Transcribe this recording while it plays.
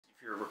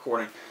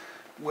recording.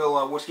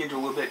 Will, let's get into a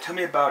little bit. Tell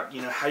me about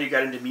how you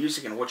got into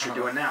music and what you're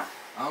doing now.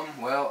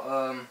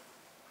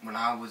 When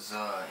I was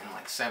in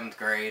like 7th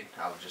grade,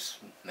 I would just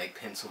make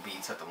pencil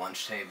beats at the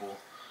lunch table,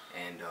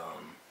 and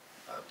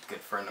a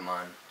good friend of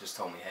mine just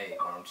told me, hey,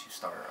 why don't you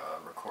start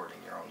recording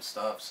your own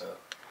stuff? So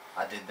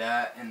I did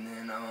that, and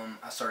then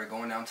I started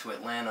going down to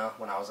Atlanta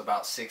when I was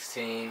about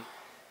 16,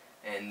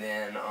 and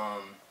then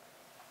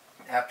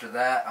after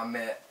that I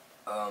met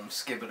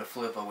Skippa Da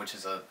Flippa, which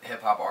is a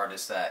hip-hop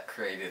artist that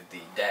created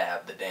the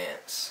dab, the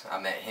dance. I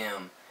met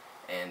him,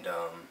 and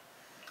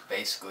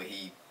basically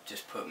he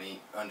just put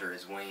me under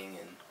his wing,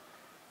 and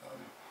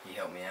he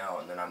helped me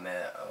out, and then I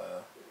met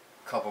a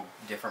couple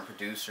different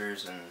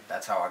producers, and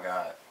that's how I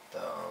got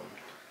the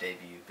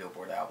debut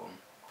Billboard album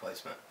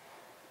placement.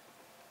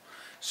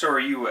 So are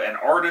you an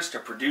artist, a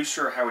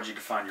producer? How would you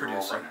define your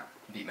role right now?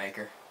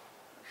 Beatmaker.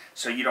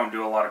 So you don't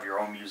do a lot of your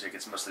own music,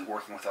 it's mostly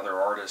working with other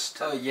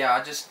artists? Yeah,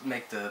 I just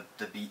make the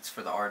beats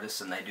for the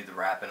artists, and they do the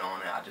rapping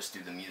on it. I just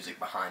do the music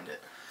behind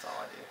it. That's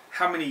all I do.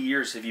 How many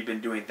years have you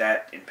been doing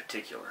that in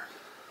particular?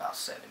 About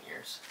 7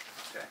 years.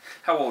 Okay.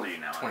 How old are you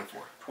now?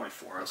 24.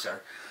 24, okay. Yes,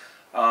 sir.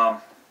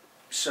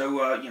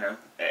 So,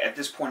 at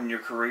this point in your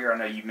career, I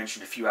know you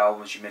mentioned a few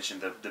albums. You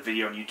mentioned the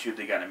video on YouTube,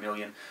 they got 1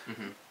 million.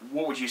 Mm-hmm.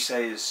 What would you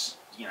say is,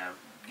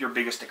 your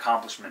biggest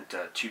accomplishment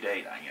to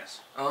date, I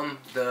guess?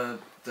 The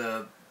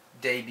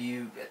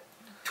debut at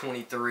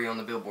 23 on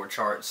the Billboard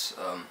charts,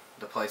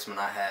 the placement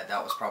I had,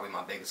 that was probably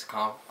my biggest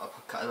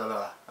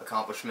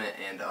accomplishment.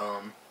 And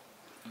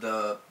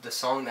the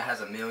song that has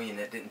 1 million,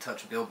 it didn't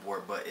touch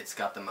Billboard, but it's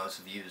got the most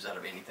views out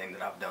of anything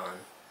that I've done.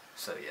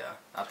 So yeah,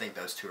 I think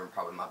those two are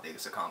probably my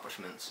biggest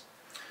accomplishments.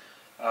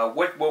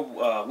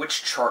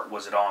 Which chart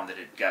was it on that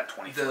it got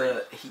 23?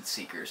 The Heat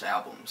Seekers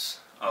albums,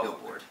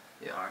 Billboard.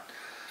 Okay. Yeah. All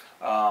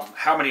right.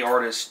 How many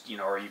artists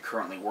are you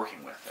currently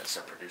working with as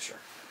a producer?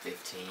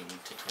 15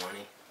 to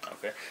 20.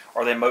 Okay.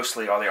 Are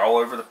they all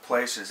over the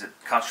place? Is it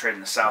concentrated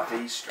in the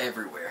Southeast?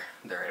 Everywhere.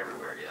 They're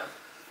everywhere.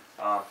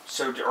 Yeah.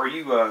 So are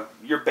you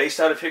you're based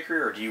out of Hickory,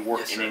 or do you work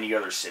Yes, in sir. any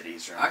other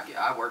cities? Or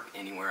I work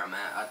anywhere I'm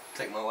at. I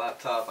take my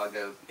laptop, I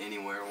go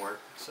anywhere and work.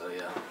 So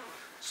yeah.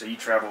 So you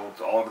travel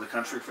all over the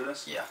country for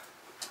this? Yeah.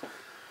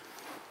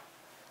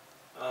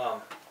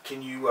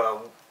 Can you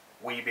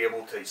will you be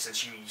able to,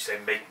 since you say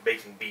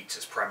making beats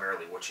is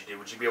primarily what you do,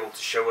 would you be able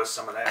to show us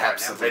some of that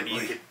Absolutely. right now?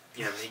 Maybe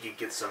you could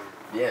get some.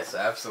 Yes,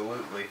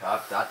 absolutely. I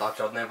thought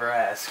y'all'd never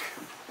ask.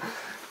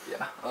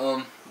 Yeah.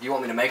 Do you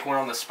want me to make one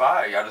on the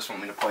spot, or y'all just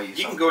want me to play you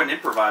something? You can go ahead and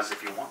improvise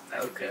if you want.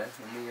 Okay.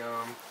 Let me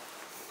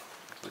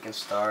we can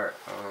start.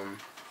 Let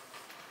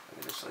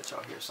me just let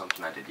y'all hear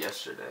something I did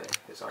yesterday.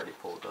 It's already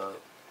pulled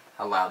up.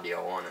 How loud do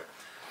y'all want it?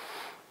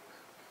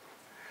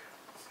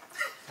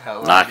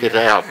 Knock it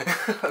out.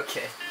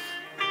 Okay.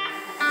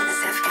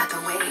 Seth got the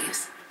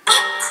waves.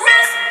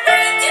 Chris, what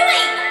are you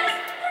doing?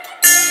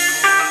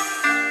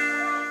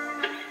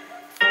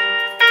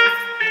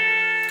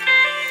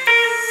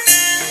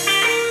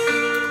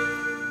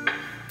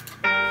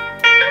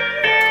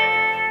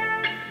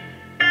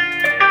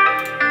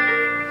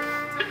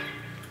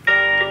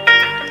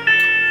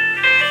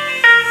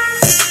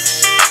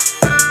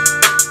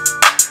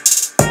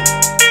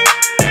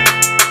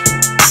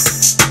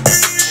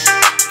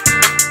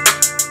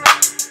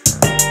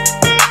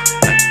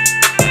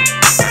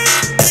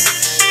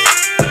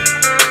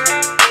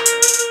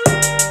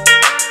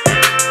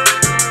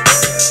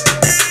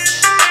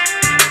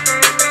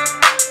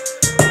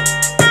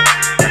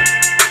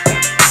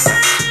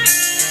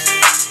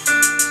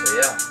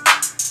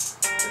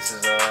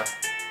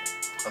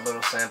 A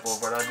little sample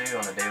of what I do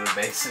on a daily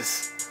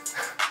basis.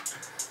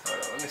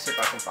 Hold on, let me see if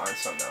I can find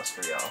something else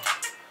for y'all.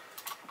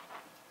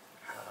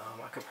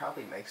 I could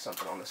probably make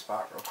something on the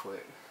spot real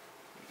quick.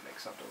 Make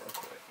something real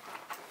quick.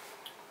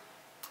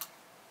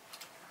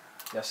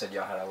 Y'all said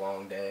y'all had a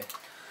long day.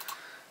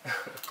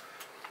 Let's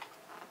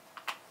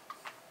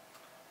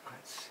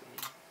see.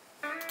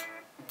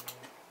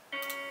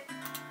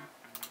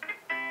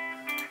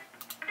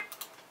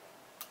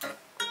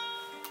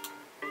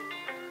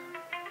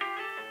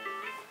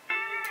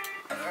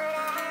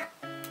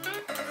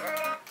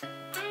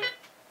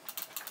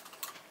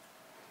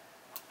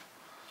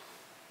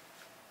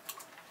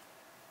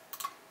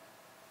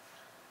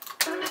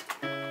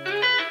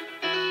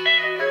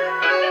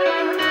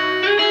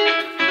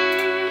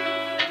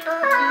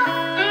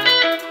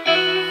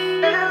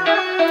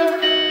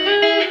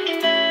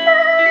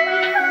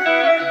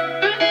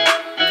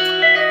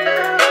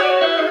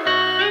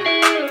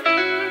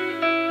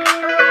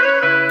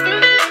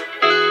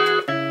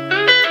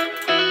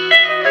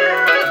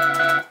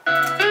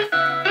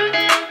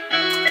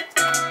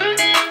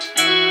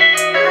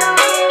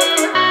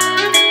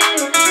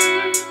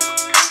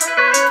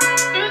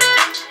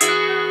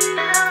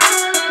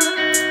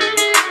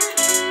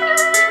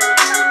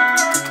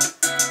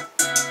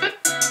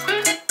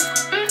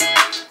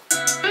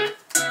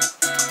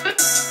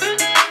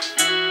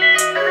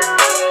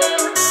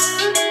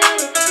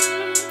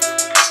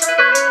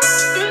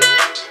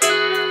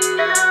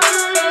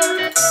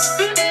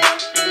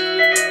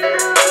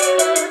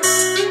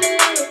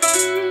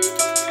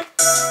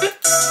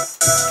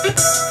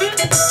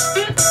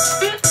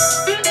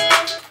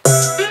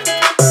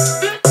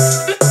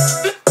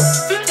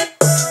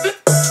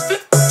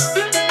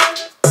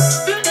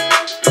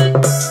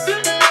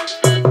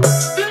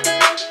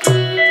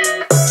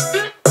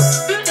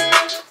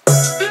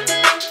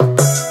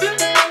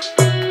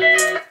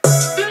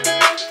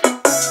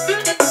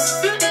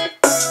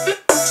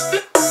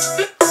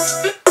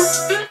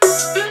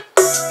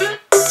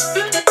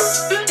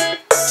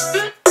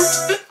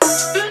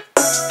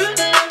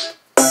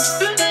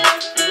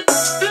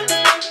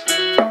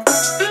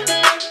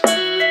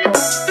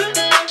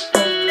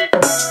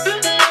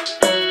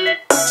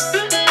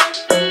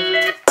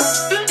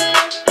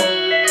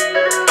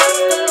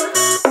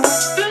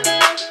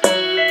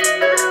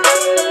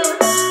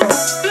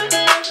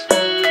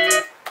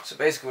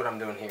 basically what I'm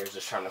doing here is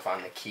just trying to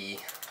find the key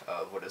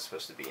of what it's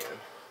supposed to be in.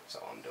 That's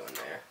all I'm doing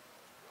there.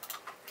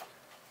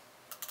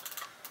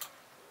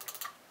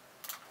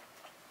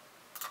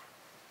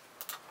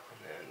 And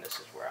then this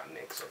is where I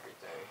mix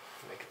everything,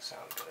 make it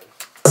sound good.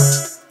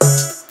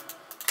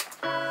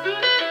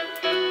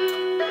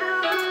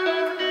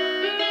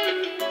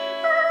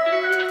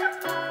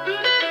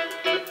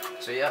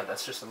 So yeah,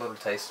 that's just a little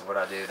taste of what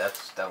I do.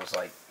 That was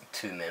like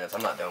 2 minutes.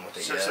 I'm not done with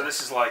it yet. So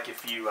this is like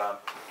if you,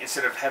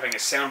 instead of having a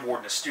soundboard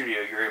in the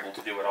studio, you're able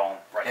to do it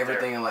all right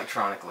Everything there.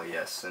 electronically,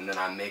 yes. And then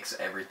I mix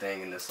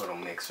everything in this little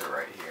mixer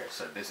right here.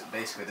 So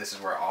basically this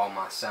is where all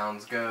my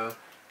sounds go.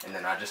 And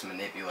then I just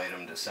manipulate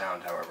them to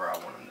sound however I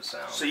want them to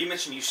sound. So you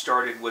mentioned you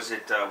started, was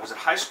it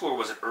high school or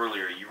was it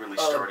earlier you really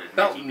started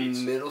about making beats?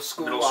 middle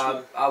school. Middle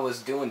school? I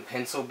was doing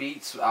pencil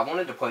beats. I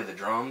wanted to play the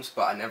drums,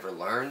 but I never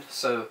learned.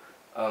 So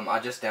I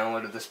just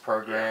downloaded this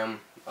program.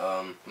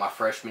 My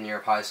freshman year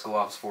of high school,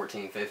 I was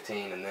 14,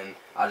 15, and then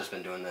I've just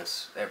been doing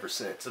this ever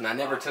since. And I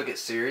never took it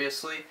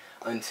seriously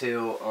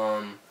until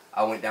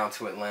I went down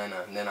to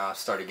Atlanta, and then I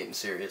started getting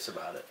serious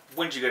about it.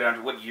 When did you go down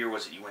to, what year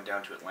was it you went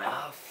down to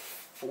Atlanta?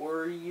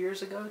 4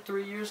 years ago,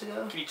 3 years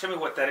ago. Can you tell me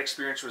what that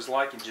experience was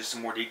like and just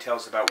some more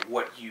details about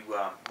what you,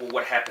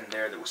 what happened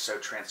there that was so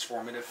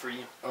transformative for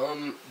you?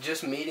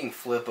 Just meeting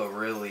Flippa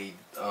really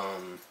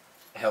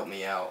helped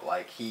me out.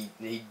 Like he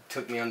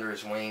took me under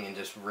his wing and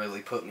just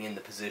really put me in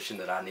the position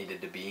that I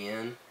needed to be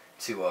in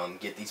to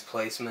get these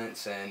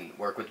placements and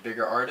work with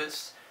bigger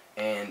artists.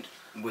 And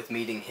with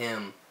meeting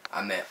him,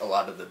 I met a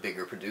lot of the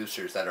bigger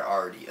producers that are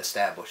already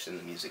established in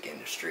the music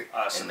industry.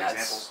 Some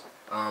examples?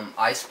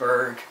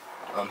 Iceberg.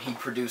 He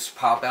produced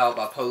Pop Out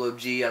by Polo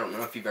G. I don't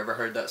know if you've ever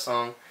heard that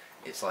song.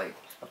 It's like,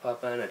 I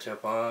pop out at your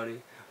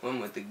party, one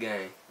with the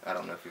gang. I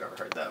don't know if you've ever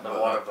heard that. A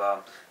lot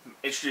of,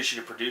 introduced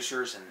you to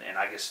producers and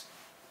I guess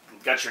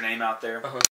got your name out there.